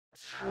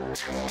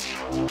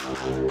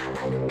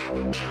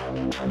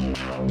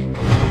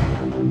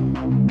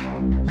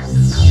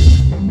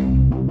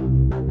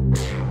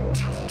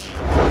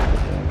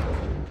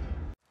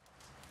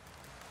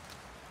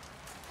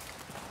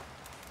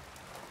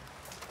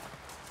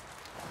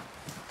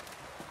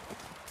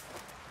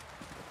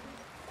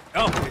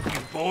Up with you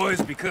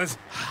boys because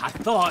I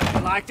thought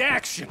you liked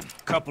action.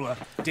 Couple of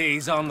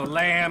days on the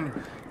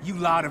lam, you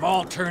lot have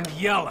all turned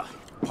yellow.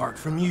 Apart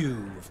from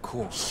you, of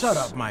course. Shut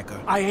up,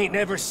 Micah. I ain't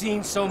never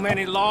seen so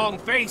many long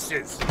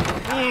faces.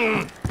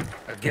 I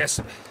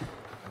guess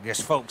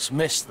folks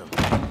miss them.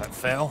 That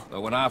fell.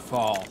 But when I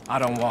fall, I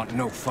don't want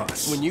no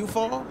fuss. When you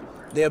fall,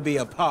 there'll be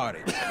a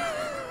party.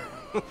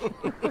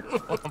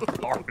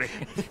 Party?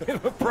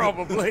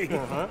 Probably.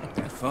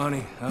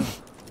 Funny, huh?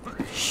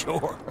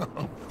 Sure.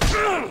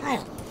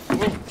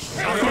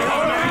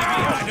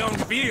 I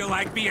don't feel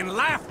like being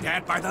laughed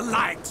at by the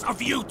likes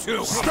of you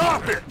two.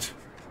 Stop it!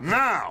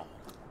 Now!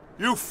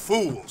 You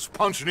fools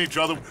punching each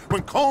other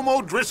when Colm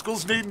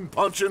O'Driscoll's needing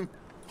punching.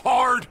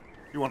 Hard!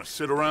 You want to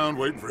sit around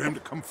waiting for him to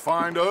come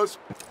find us?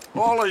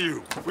 All of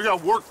you, we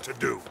got work to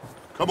do.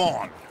 Come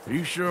on. Are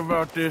you sure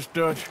about this,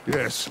 Dutch?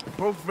 Yes.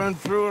 Folks been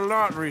through a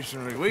lot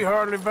recently. We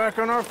hardly back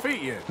on our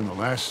feet yet. And the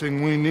last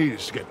thing we need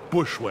is to get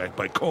bushwhacked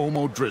by Colm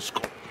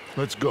O'Driscoll.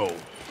 Let's go.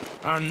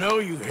 I know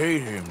you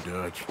hate him,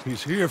 Dutch.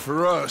 He's here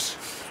for us.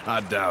 I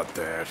doubt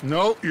that.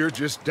 No, you're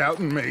just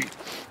doubting me.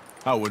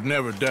 I would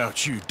never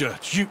doubt you,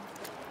 Dutch.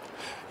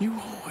 You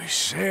always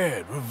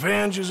said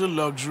revenge is a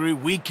luxury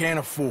we can't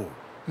afford.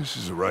 This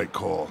is the right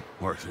call,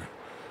 Arthur.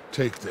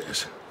 Take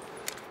this.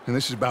 And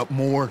this is about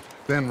more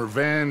than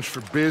revenge for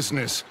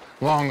business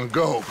long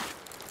ago.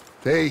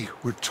 They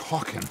were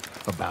talking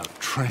about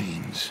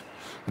trains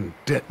and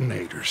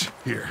detonators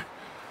here.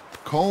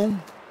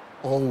 Colm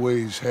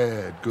always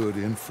had good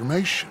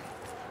information.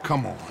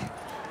 Come on.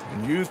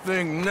 And you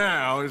think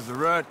now is the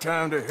right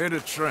time to hit a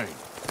train?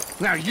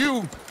 Now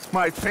you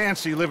might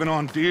fancy living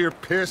on deer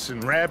piss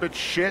and rabbit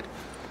shit.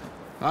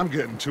 I'm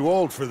getting too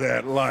old for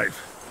that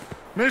life.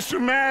 Mr.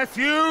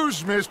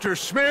 Matthews, Mr.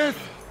 Smith,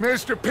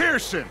 Mr.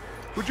 Pearson,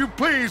 would you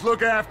please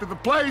look after the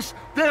place?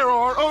 There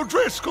are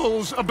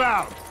O'Driscolls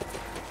about.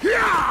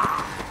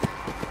 Yeah!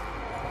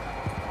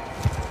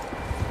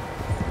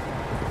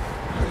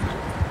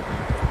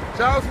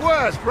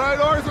 Southwest, right,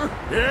 Arthur?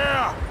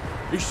 Yeah.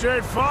 He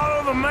said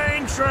follow the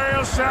main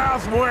trail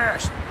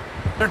southwest.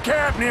 They're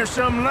camped near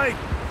some lake.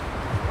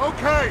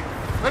 Okay,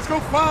 let's go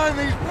find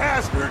these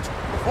bastards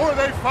before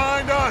they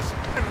find us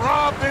and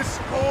rob this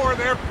store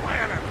they're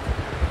planning.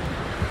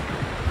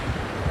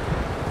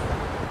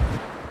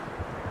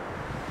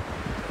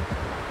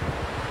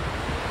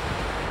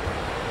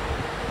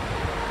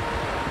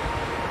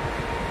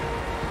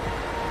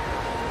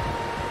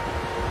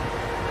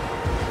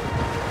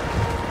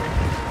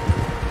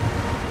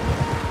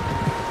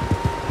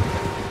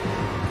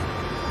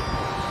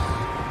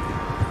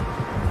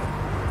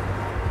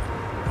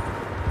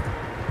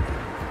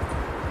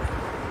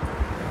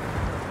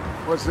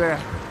 What's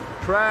that?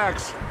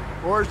 Tracks.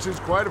 Horses,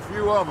 quite a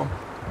few of them.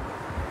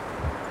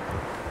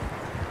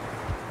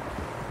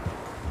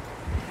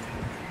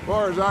 As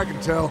far as I can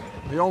tell,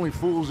 the only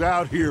fools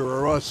out here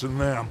are us and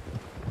them.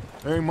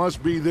 They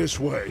must be this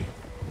way.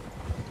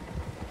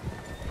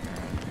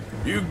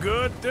 You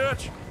good,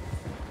 Dutch?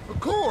 Of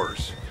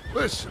course.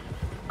 Listen,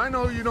 I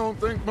know you don't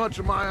think much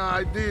of my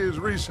ideas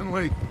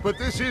recently, but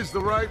this is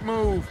the right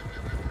move.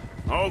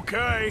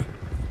 Okay.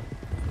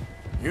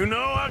 You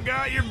know I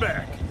got your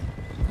back.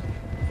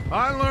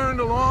 I learned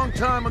a long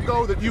time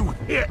ago that you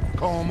hit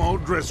Colm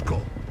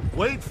O'Driscoll.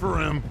 Wait for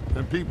him,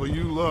 and people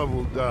you love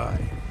will die.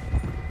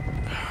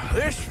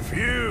 This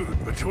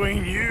feud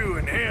between you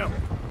and him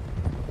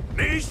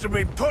needs to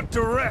be put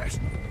to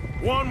rest,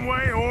 one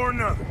way or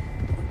another.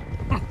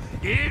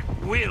 It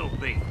will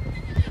be.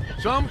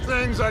 Some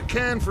things I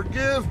can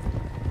forgive,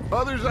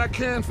 others I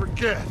can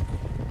forget.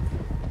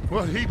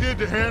 What he did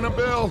to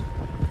Annabelle,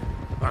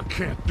 I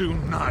can't do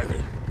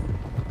neither.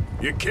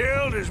 You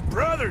killed his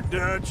brother,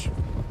 Dutch.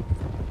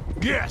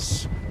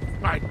 Yes,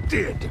 I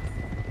did.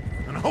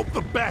 And I hope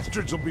the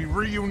bastards will be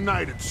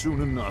reunited soon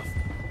enough.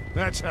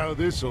 That's how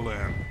this'll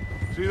end.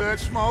 See that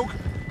smoke?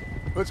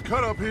 Let's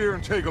cut up here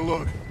and take a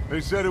look.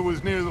 They said it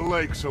was near the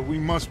lake, so we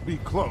must be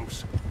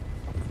close.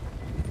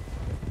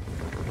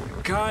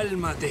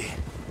 Cálmate.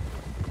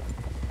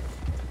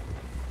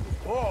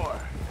 Boy.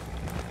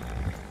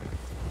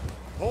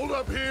 Hold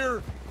up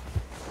here.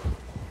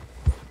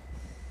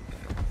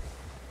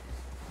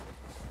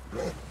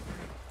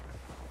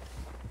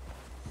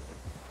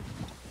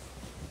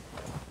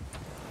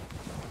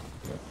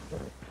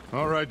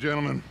 All right,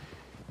 gentlemen.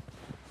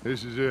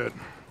 This is it.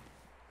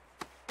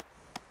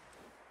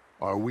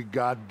 Are we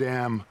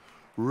goddamn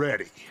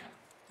ready?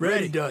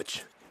 Ready,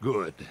 Dutch.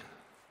 Good.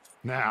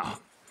 Now,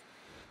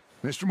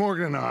 Mr.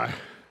 Morgan and I,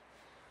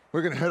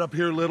 we're gonna head up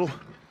here a little,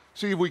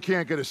 see if we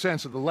can't get a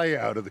sense of the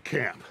layout of the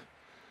camp.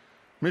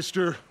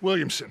 Mr.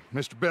 Williamson,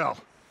 Mr. Bell,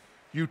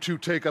 you two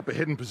take up a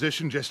hidden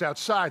position just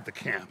outside the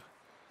camp.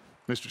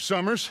 Mr.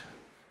 Summers,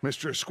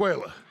 Mr.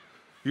 Escuela,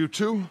 you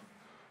two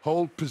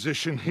hold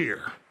position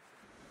here.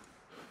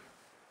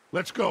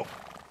 Let's go.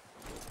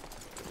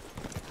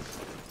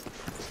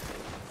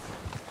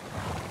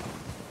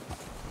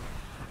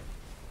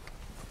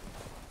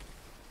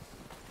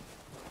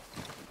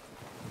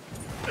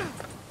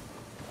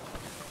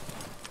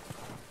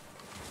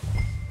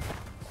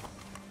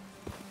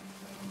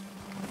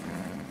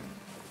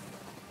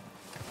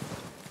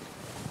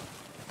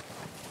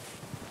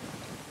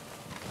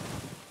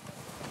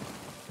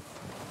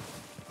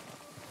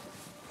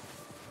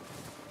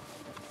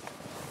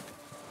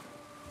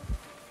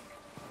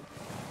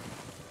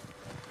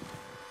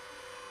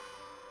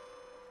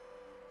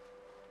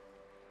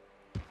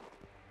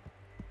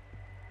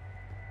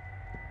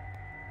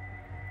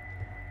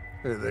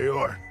 There they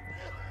are.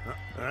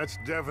 That's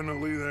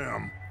definitely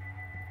them.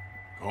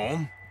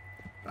 Home?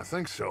 I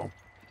think so.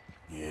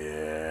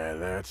 Yeah,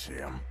 that's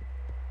him.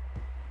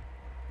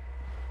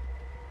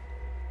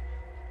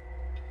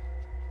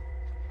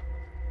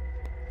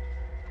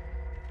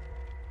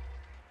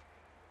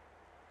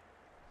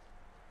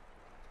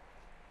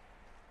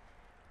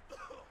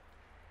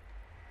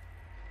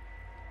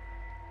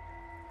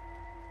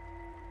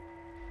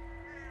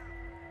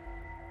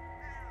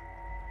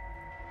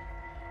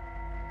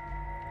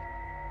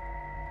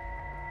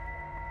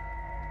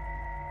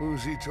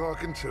 Who's he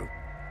talking to?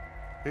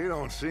 He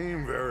don't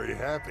seem very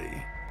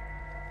happy.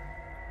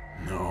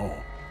 No.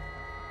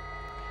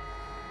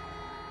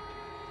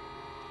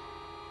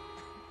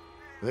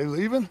 They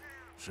leaving?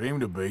 Seem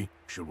to be.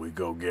 Should we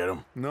go get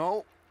them?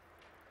 No.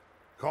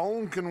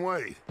 Colm can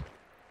wait.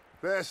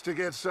 Best to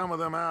get some of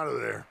them out of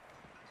there.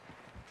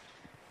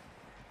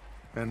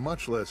 And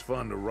much less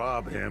fun to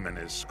rob him and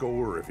his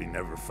score if he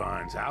never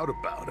finds out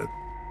about it.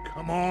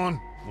 Come on,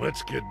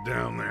 let's get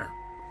down there.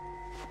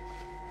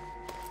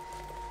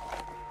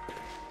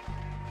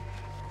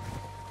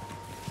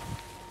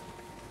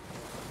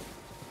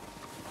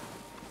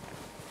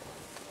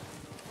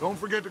 Don't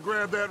forget to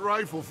grab that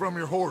rifle from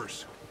your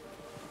horse.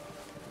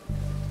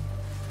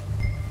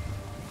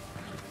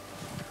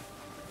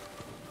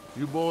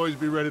 You boys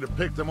be ready to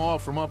pick them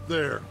off from up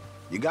there.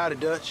 You got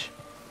it, Dutch.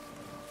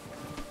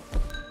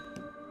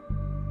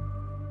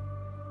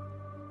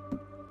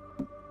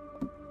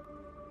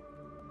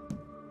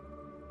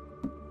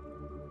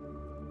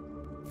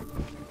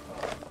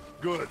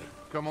 Good.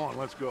 Come on,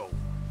 let's go.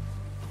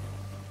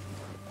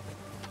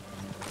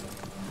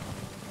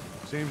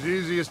 Seems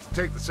easiest to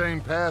take the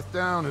same path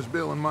down as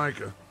Bill and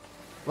Micah.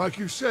 Like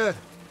you said,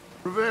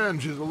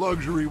 revenge is a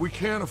luxury we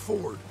can't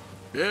afford.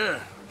 Yeah,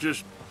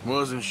 just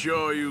wasn't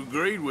sure you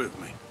agreed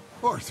with me.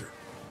 Arthur.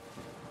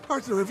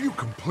 Arthur, have you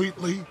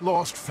completely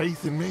lost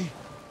faith in me?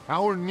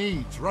 Our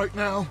needs right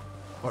now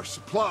are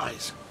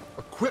supplies,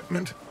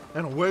 equipment,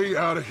 and a way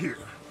out of here.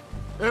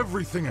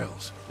 Everything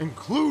else,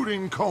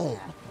 including Colm,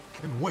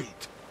 can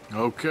wait.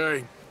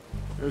 Okay.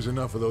 There's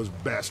enough of those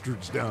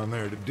bastards down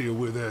there to deal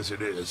with as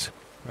it is.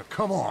 Now,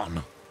 come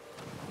on.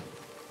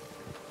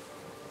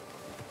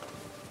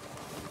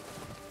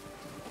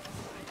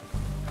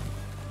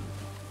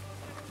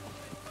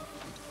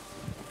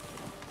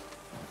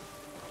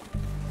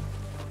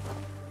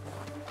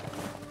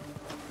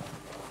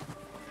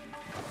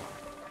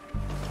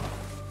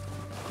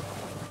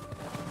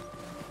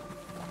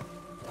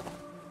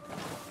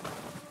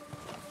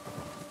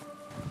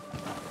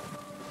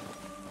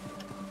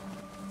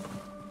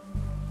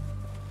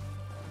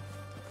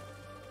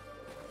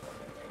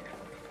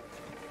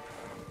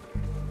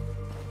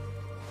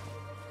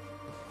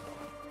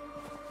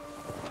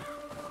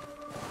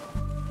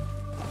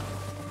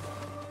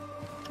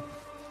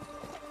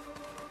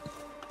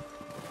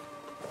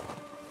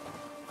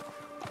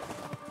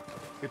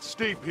 It's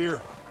steep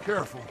here.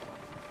 Careful.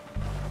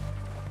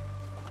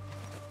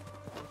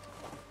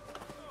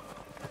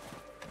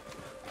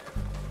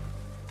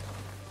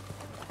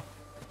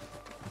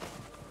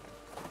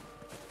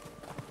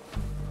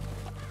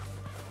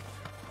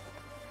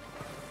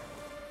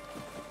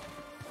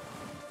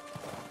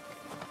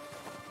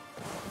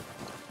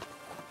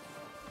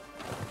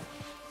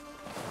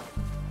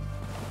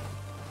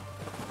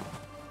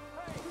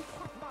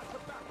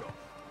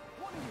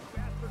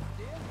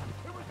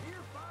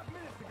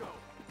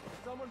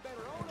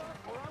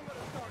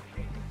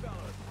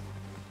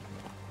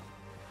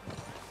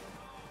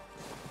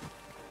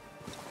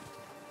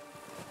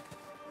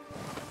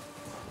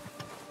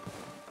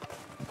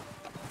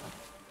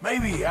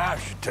 Maybe I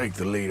should take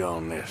the lead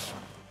on this.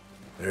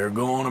 They're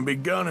going to be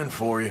gunning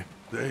for you.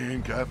 They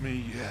ain't got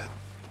me yet.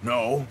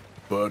 No,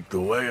 but the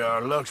way our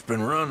luck's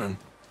been running...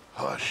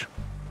 Hush.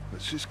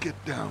 Let's just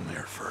get down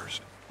there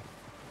first.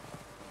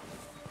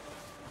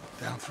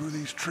 Down through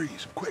these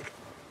trees, quick.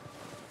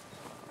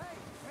 Hey,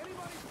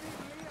 anybody see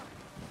Liam?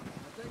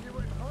 I think he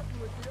went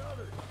hunting with the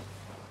others.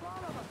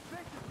 Son of a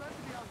bitch is meant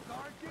to be on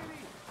guard duty.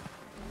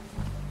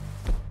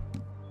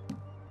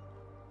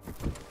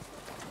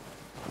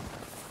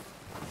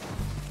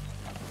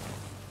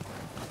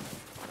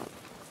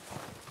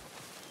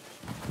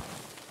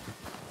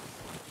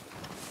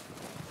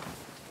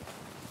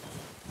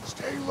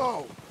 Stay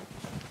low.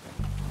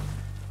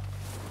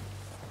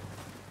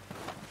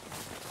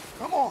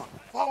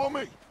 Follow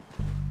me.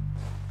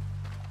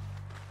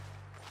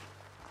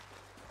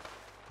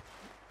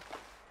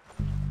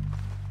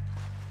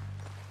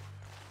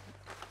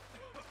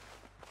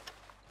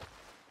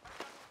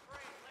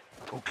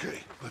 Okay,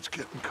 let's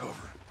get in cover.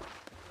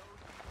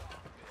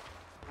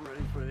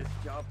 Ready for this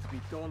job to be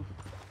done.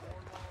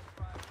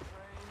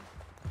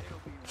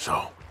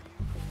 So,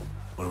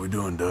 what are we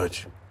doing,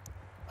 Dutch?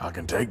 I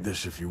can take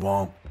this if you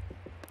want.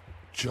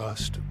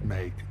 Just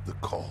make the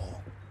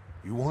call.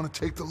 You want to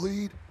take the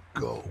lead?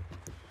 Go.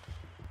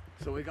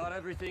 So we got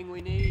everything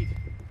we need.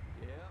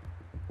 Yeah.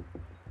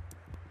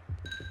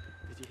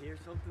 Did you hear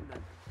something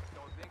then?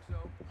 Don't think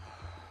so.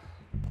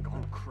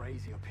 Gone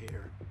crazy up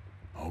here.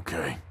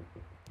 Okay.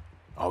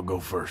 I'll go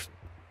first.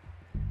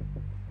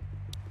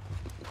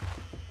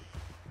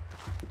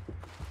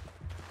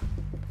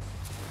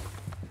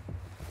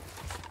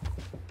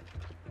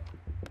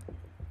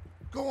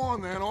 Go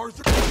on then,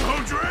 Arthur.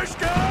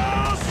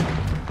 O'Driscolls!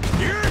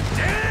 You're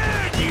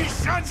dead, you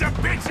sons of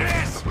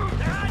bitches! None of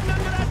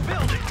that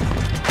building!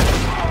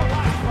 Oh,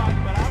 I'm fun,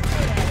 but I'm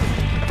good at it.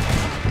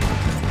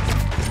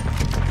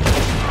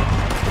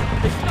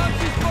 It's not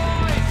his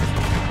boys!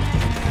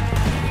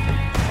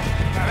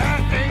 That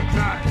ain't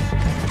nice.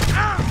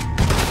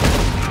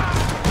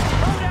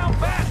 Throw down,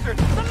 bastard!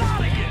 The lot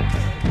of you!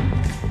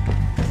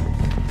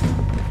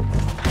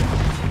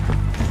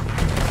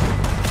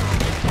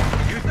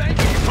 You think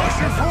you can push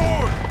her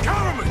forward?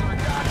 Cover me! A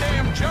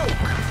goddamn joke.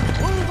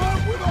 Move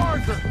up with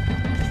Arthur.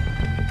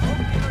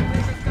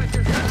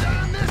 You're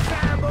done this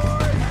time, boys!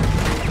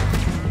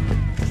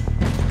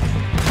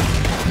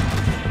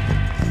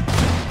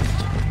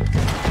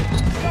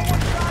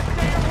 Someone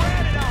goddamn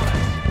ran it on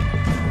us!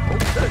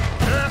 Okay,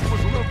 that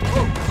was a little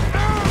close.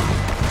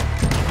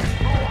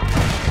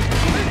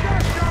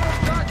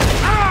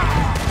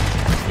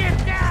 Get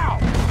down!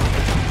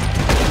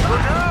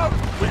 Look out!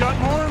 We got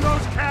more in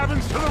those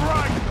cabins to the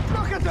right!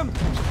 Look at them!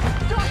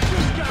 Dutch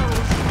these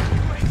girls!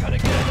 We ain't gonna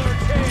get another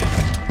chance!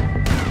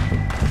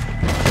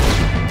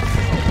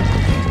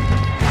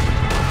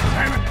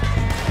 Damn it!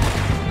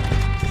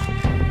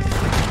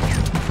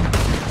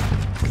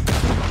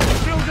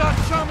 Still got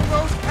some of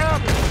those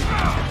cabins!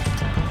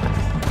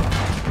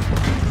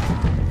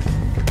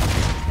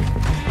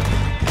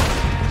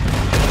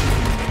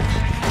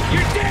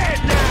 You're dead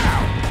now!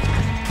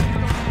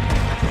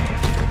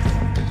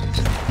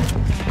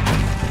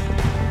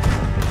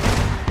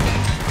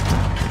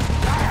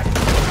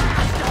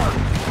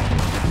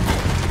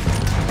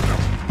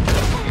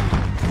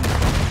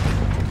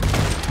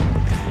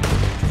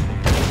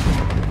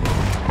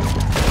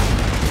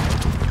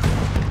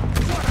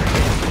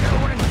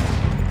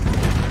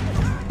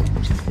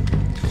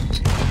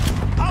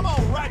 I'm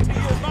all right to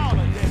your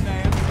mama, then,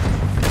 man.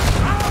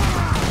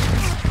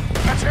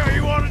 That's how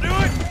you want to do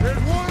it? There's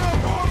one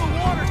up on the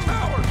water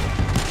tower.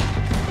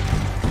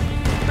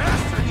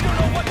 Bastard, you don't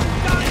know what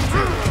you've got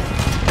into!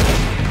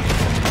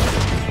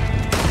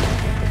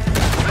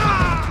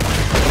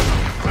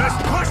 Let's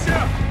push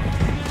him!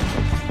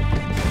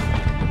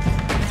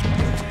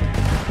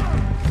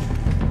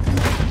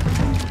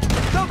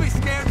 Don't be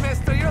scared,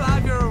 mister. You'll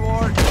have your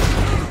reward.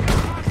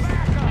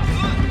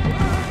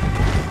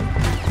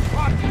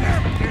 God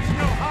damn it, there's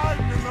no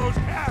hiding in those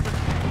cabins!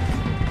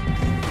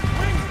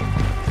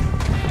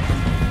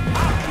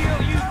 I'll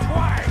kill you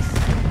twice!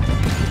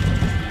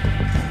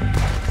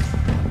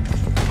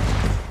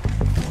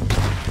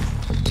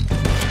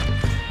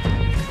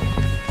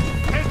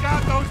 Take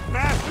out those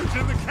bastards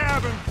in the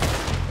cabin!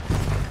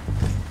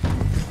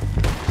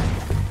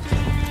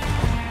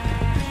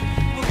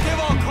 We'll give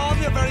all calm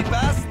your very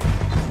best.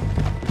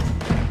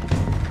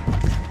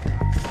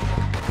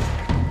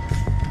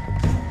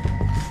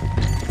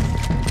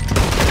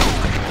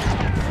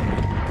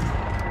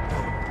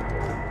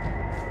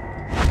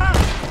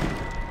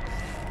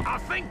 I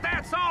think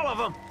that's all of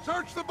them!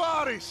 Search the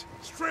bodies.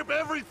 Strip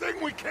everything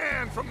we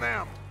can from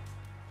them.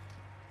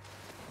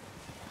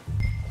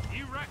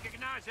 You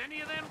recognize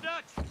any of them,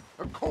 Dutch?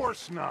 Of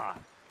course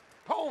not.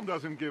 Colm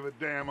doesn't give a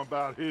damn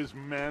about his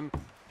men.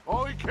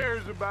 All he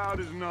cares about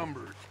is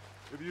numbers.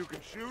 If you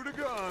can shoot a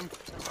gun,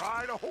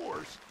 ride a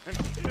horse, and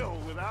kill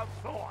without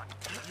thought,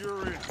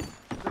 you're in.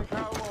 Think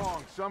how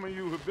long some of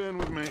you have been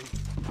with me.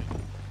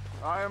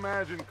 I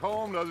imagine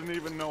Colm doesn't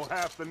even know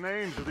half the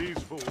names of these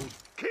fools.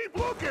 Keep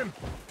looking!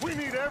 We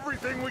need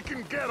everything we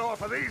can get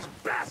off of these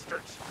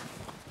bastards!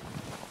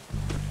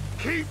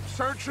 Keep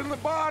searching the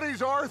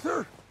bodies,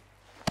 Arthur!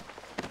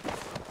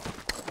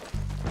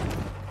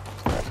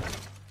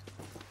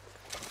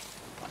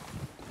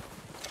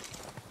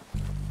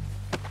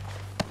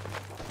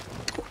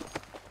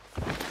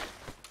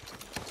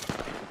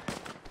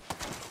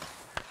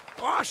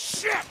 Oh,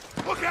 shit!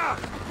 Look out!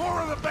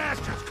 More of the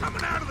bastards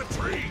coming out of the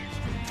trees!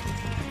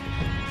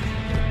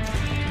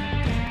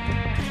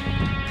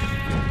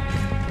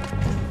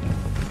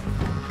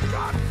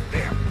 God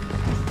damn!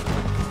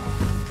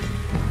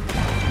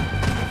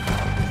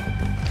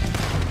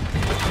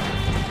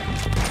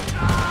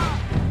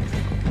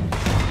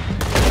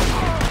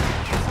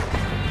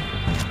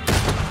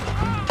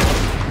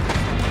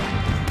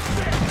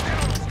 Shit, get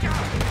on the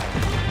scout!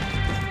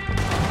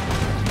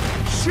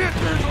 Shit,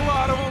 there's a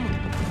lot of them.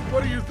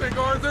 What do you think,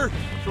 Arthur?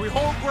 Should we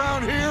hold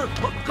ground here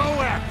or go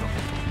after them?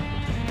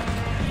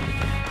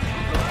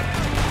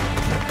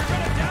 You're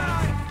gonna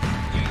die,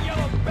 you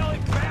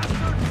yellow-bellied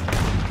bastard!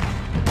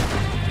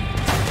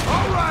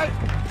 All right,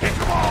 pick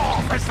them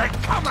off as they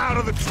come out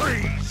of the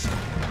trees.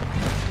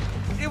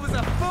 It was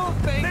a full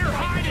thing. They're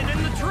hiding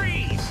in the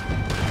trees!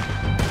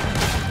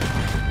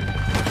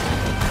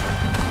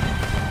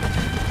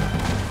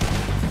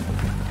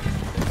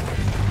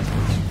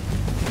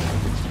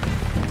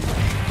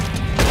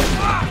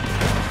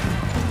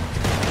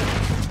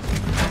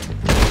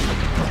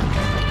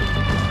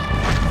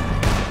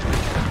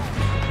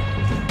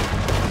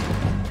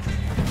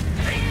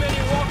 Ain't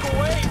many walk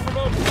away from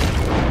them.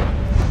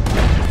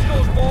 Let's go,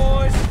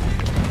 boys.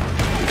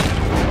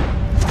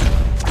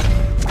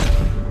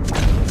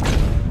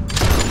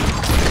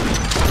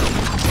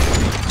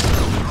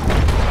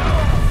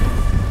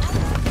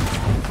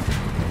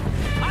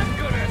 I'm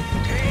gonna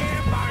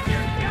stand by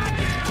your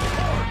goddamn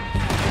horse.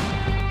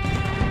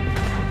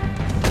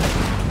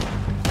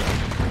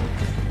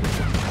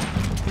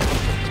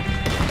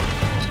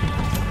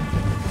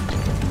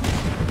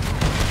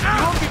 You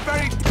won't be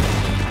very...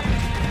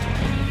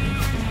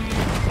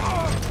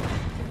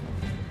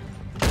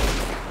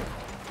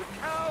 The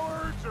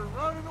cowards are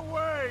running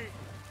away.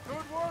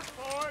 Good work,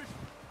 boys.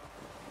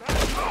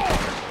 That's all.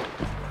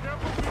 Get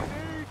what we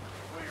need.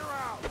 Clear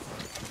out.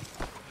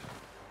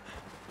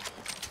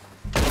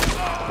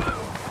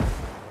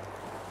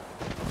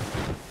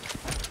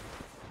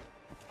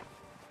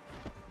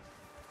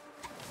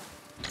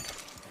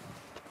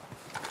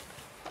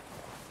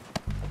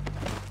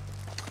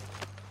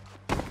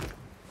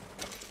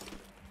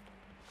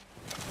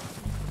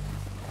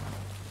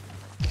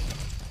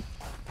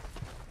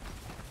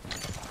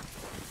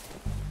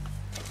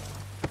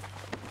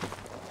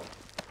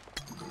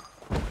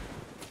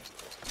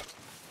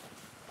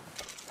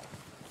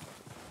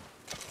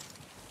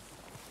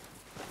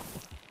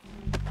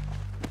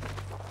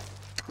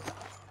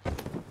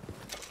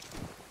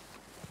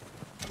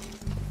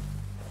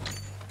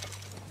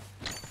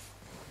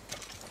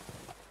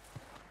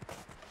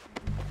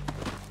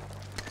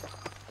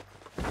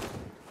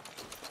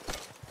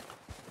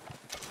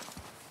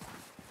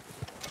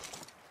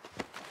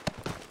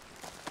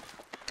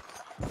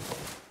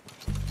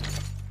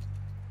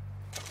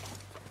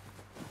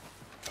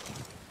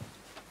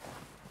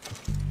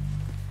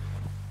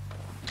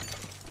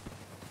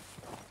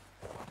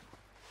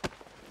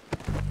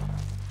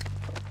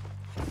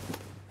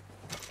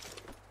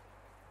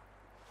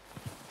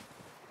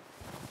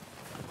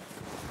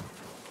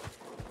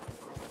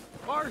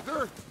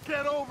 Arthur,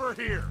 get over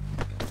here.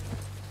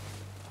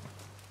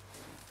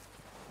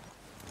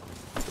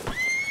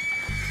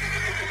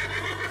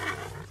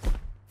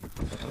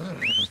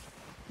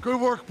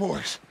 Good work,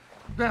 boys.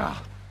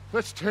 Now,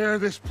 let's tear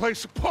this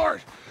place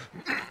apart.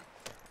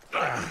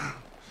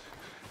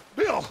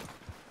 Bill,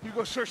 you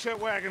go search that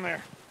wagon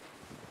there.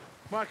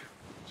 Mike,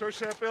 search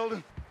that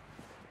building.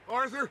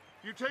 Arthur,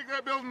 you take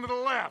that building to the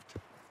left.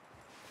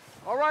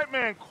 All right,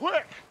 man,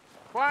 quick.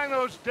 Find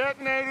those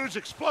detonators,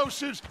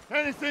 explosives,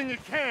 anything you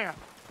can.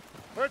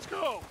 Let's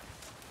go.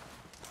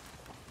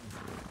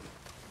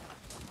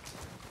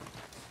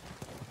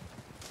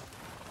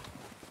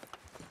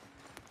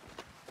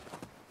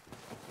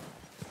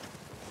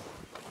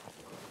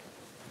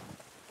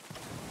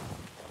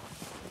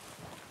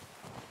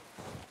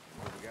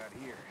 What we got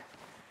here?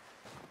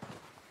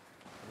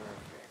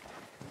 Perfect.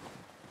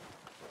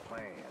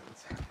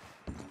 Plans.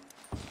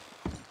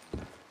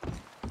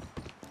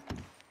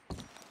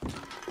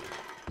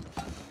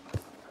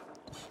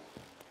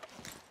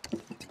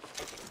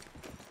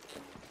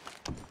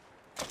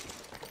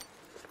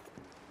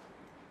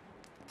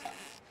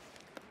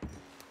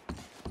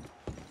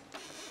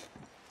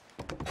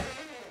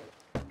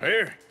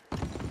 Here.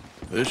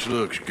 This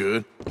looks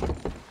good.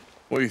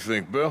 What do you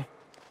think, Bill?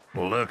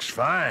 Well, looks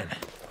fine.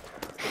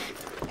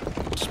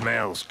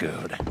 Smells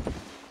good.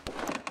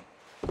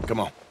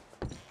 Come on.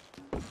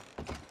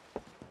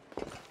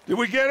 Did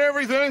we get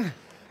everything?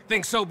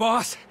 Think so,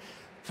 boss?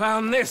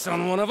 Found this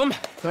on one of them.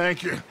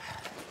 Thank you.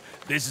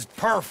 This is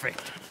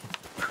perfect.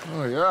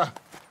 Oh, yeah?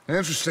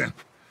 Interesting.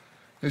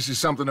 This is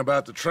something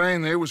about the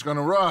train they was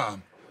gonna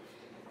rob.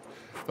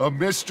 A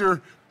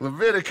Mr.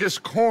 Leviticus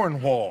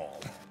Cornwall.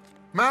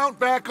 Mount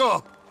back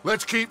up.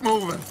 Let's keep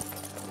moving.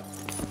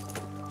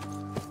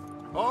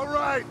 All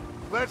right,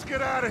 let's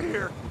get out of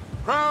here.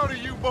 Proud of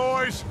you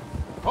boys.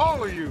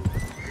 All of you.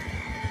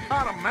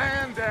 Got a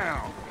man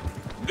down.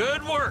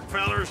 Good work,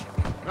 fellers.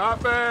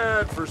 Not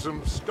bad for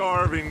some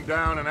starving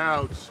down and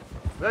outs.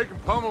 They can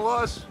pummel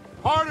us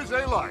hard as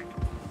they like.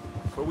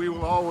 But we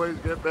will always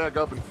get back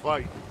up and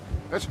fight.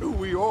 That's who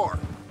we are.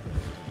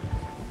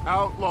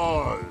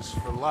 Outlaws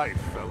for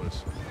life,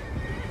 fellas.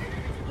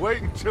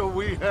 Wait until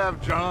we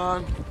have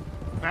John,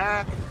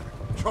 Mac,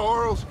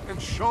 Charles, and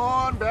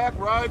Sean back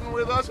riding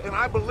with us, and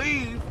I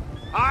believe,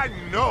 I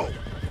know,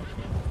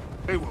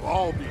 they will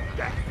all be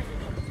back.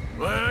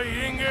 Well, you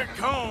can get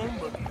Combe,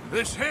 but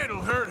this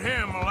head'll hurt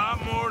him a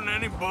lot more than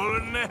any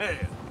bullet in the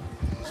head.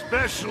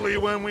 Especially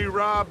when we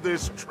rob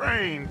this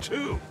train,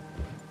 too.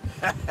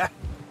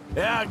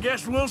 Yeah, I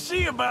guess we'll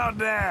see about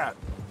that.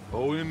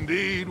 Oh,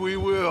 indeed we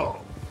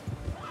will.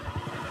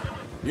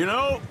 You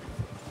know,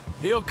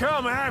 he'll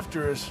come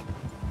after us.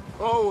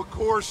 Oh, of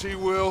course he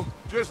will,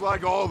 just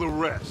like all the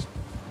rest.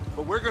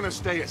 But we're gonna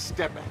stay a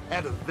step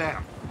ahead of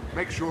them.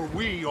 Make sure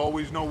we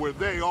always know where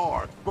they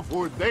are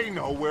before they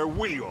know where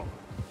we are.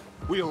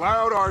 We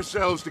allowed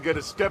ourselves to get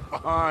a step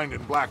behind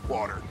in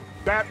Blackwater.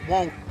 That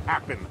won't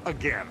happen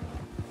again.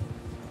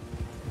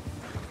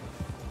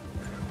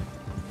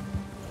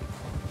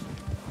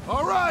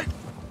 All right,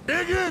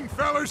 dig in,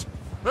 fellas.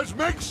 Let's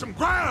make some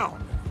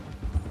ground.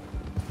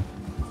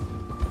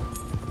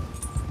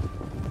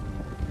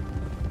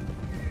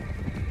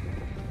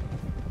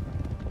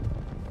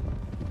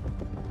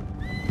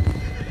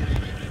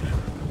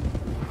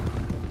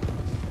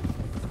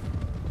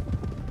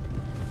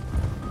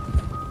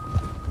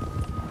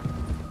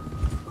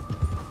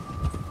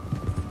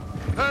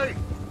 Hey,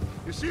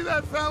 you see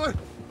that fella?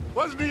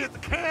 Wasn't he at the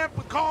camp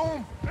with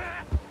Colm?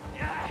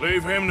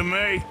 Leave him to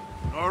me.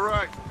 All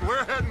right,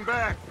 we're heading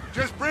back.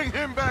 Just bring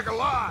him back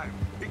alive.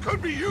 He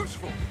could be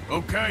useful.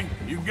 Okay,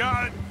 you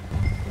got it.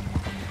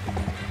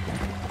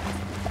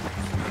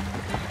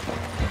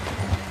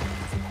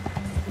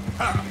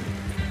 Ha!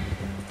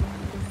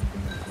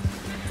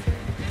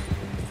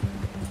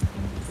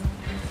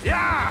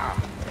 Yeah!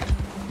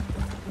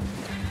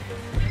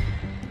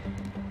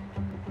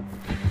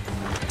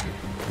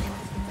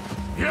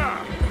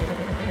 Yeah!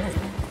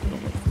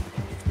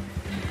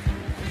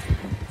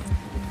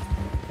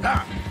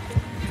 Ha!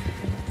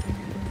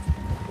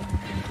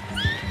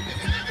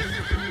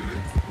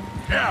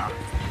 Yeah!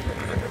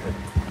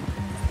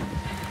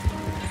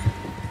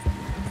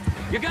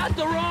 You got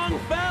the wrong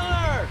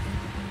feller!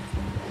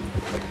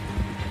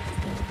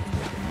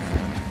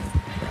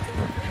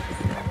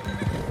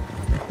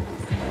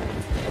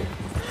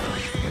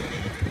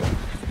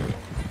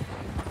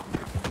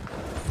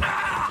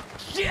 Ah!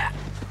 Shit!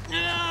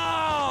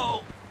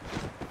 No!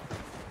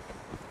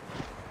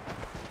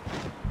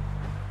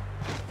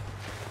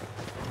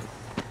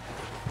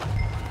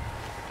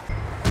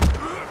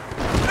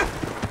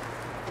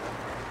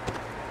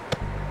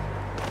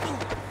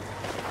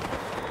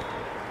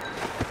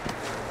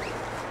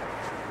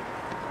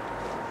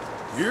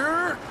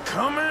 You're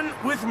coming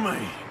with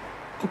me.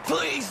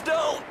 Please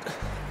don't!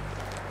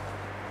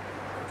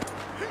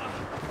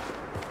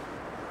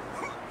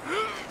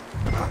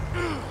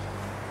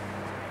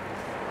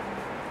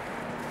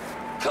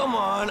 Come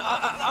on,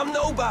 I'm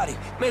nobody,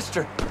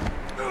 mister.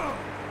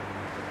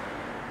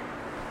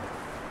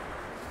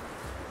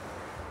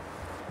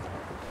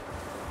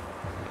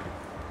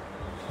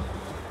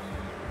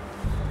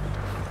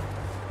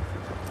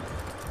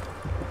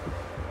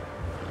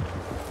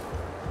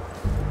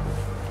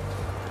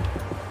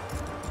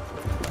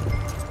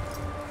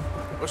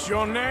 What's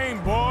your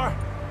name, boy?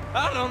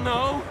 I don't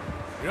know.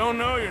 You don't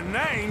know your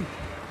name?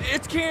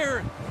 It's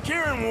Kieran.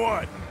 Kieran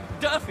what?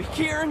 Duffy,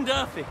 Kieran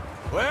Duffy.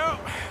 Well,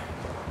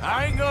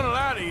 I ain't gonna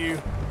lie to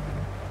you.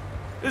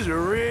 This is a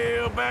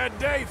real bad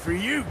day for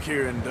you,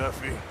 Kieran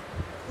Duffy.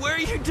 Where are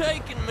you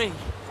taking me?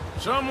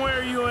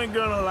 Somewhere you ain't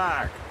gonna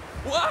like.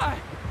 Why?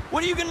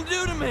 What are you gonna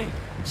do to me?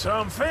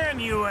 Something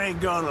you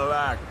ain't gonna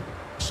like.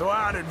 So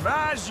I'd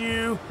advise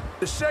you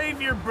to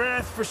save your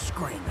breath for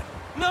screaming.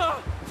 No,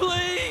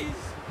 please!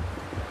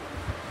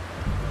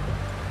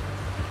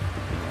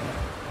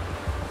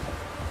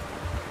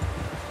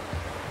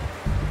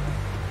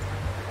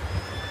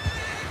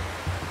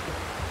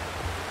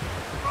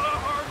 I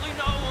hardly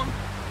know him.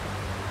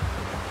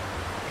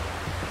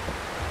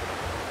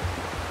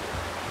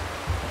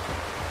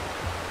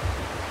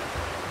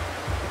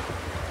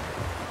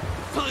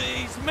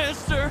 Please,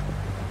 mister.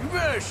 You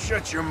better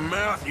shut your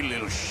mouth, you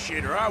little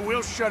shit, or I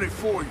will shut it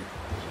for you.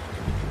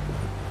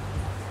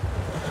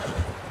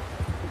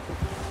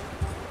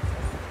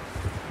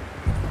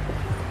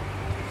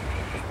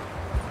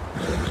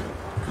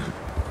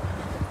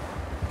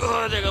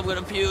 Oh, I think I'm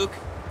gonna puke.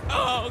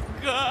 Oh,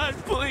 God,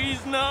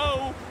 please,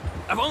 no.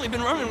 I've only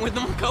been running with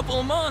them a couple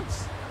of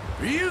months.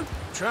 Are you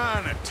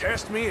trying to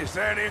test me? Is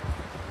that it?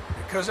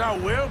 Because I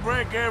will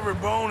break every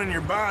bone in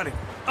your body.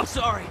 I'm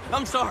sorry.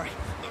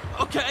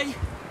 Okay?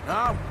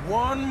 Not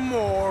one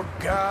more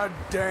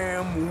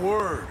goddamn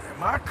word.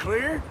 Am I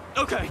clear?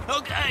 Okay.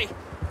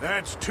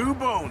 That's 2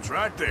 bones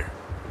right there.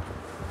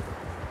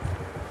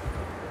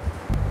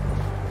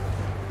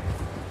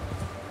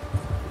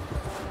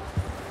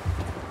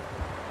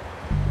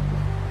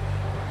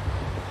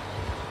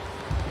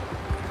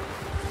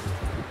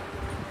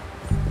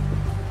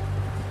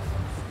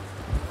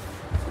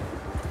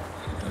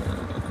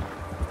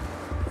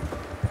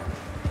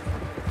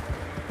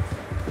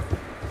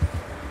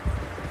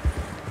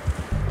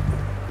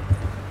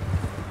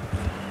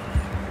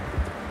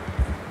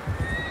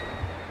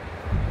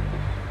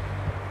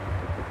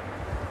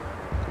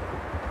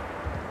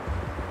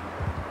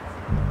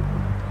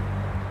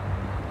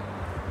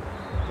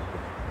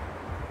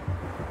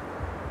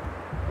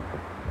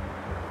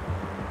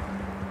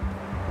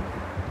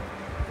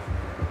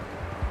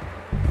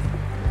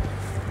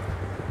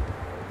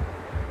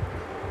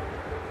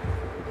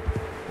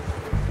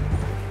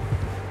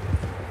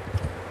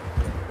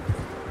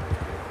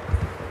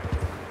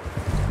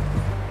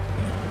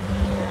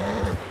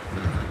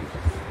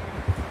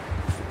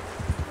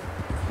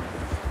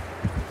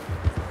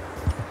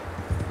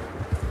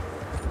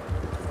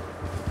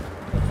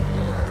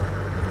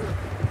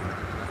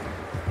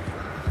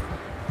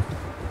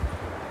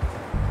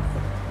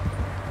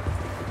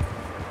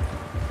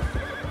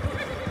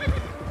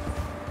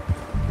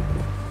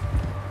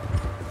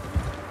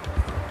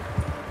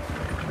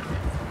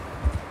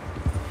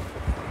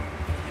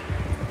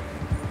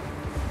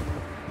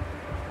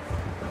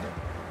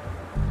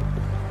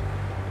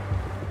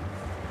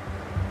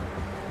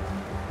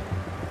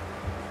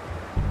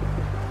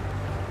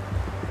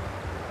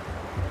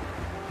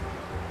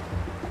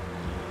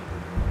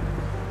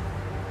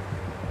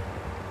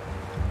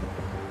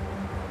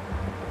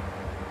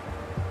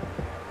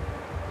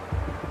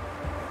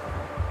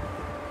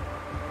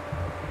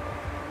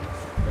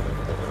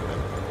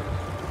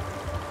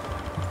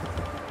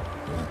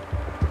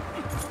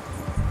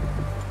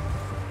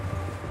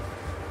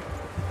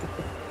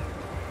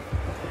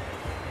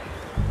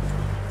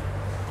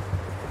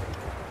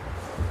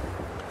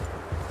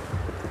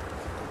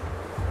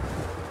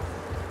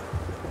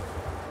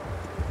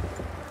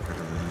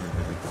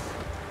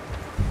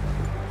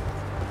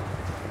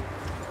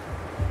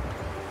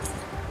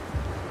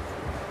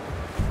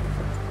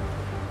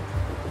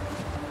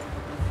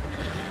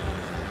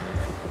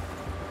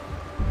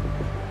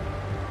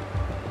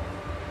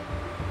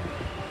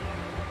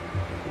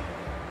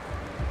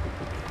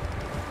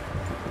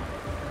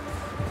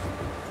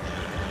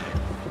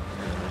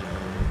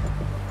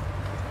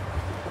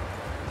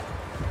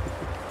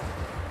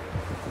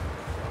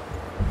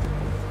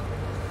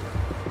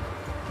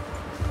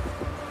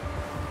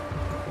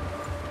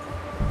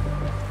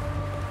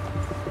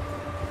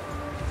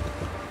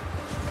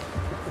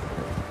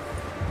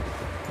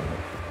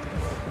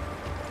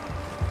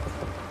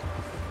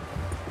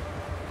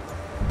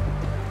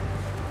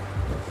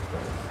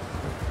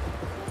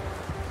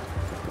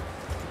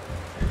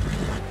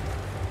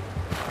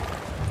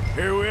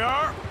 Here we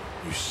are,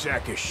 you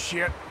sack of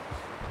shit.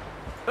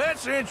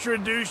 Let's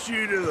introduce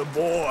you to the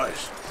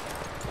boys.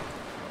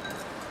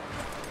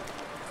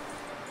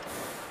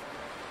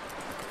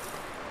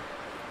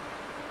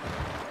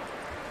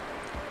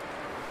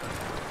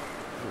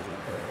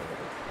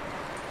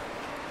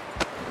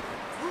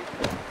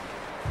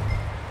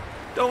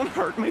 Don't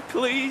hurt me,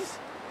 please.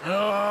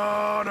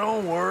 Oh,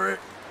 don't worry.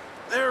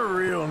 They're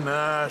real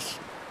nice.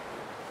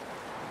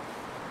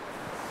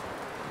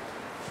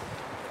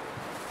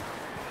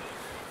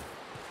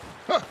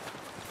 Huh.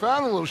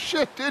 Found a little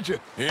shit, did you?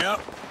 Yep.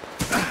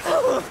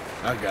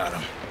 I got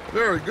him.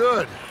 Very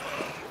good.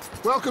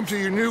 Welcome to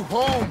your new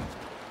home.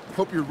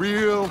 Hope you're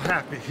real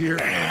happy here.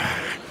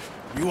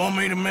 You want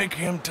me to make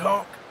him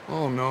talk?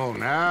 Oh, no,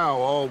 now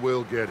all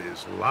we'll get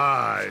is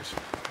lies.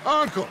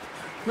 Uncle,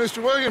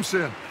 Mr.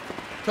 Williamson,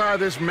 tie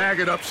this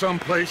maggot up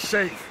someplace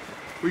safe.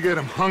 We get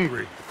him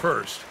hungry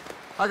first.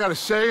 I got a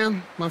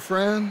saying, my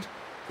friend.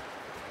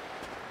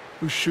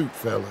 We shoot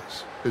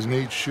fellas as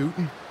need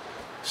shooting,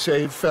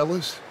 save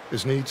fellas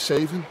as need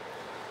saving,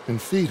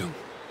 and feed them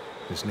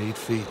as need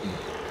feeding.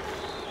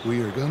 We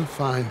are gonna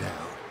find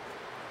out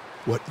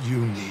what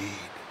you need.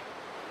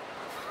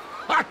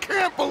 I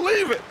can't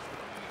believe it!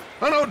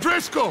 An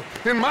O'Driscoll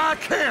in my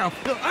camp!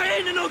 I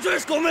ain't an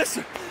O'Driscoll,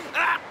 mister!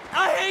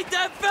 I hate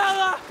that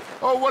fella!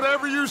 Oh,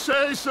 whatever you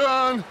say,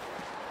 son.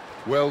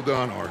 Well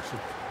done, Arthur.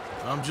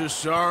 I'm just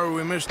sorry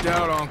we missed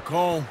out on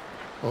Cole.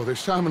 Oh,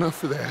 there's time enough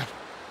for that.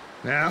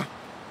 Now,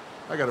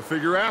 I gotta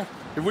figure out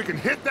if we can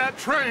hit that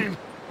train.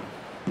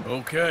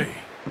 Okay.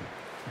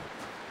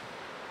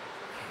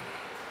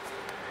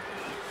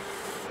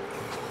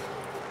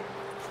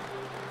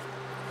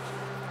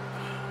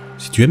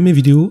 Si tu aimes mes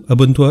vidéos,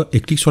 abonne-toi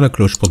et clique sur la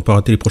cloche pour ne pas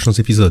rater les prochains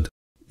épisodes.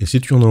 Et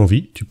si tu en as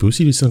envie, tu peux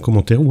aussi laisser un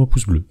commentaire ou un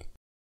pouce bleu.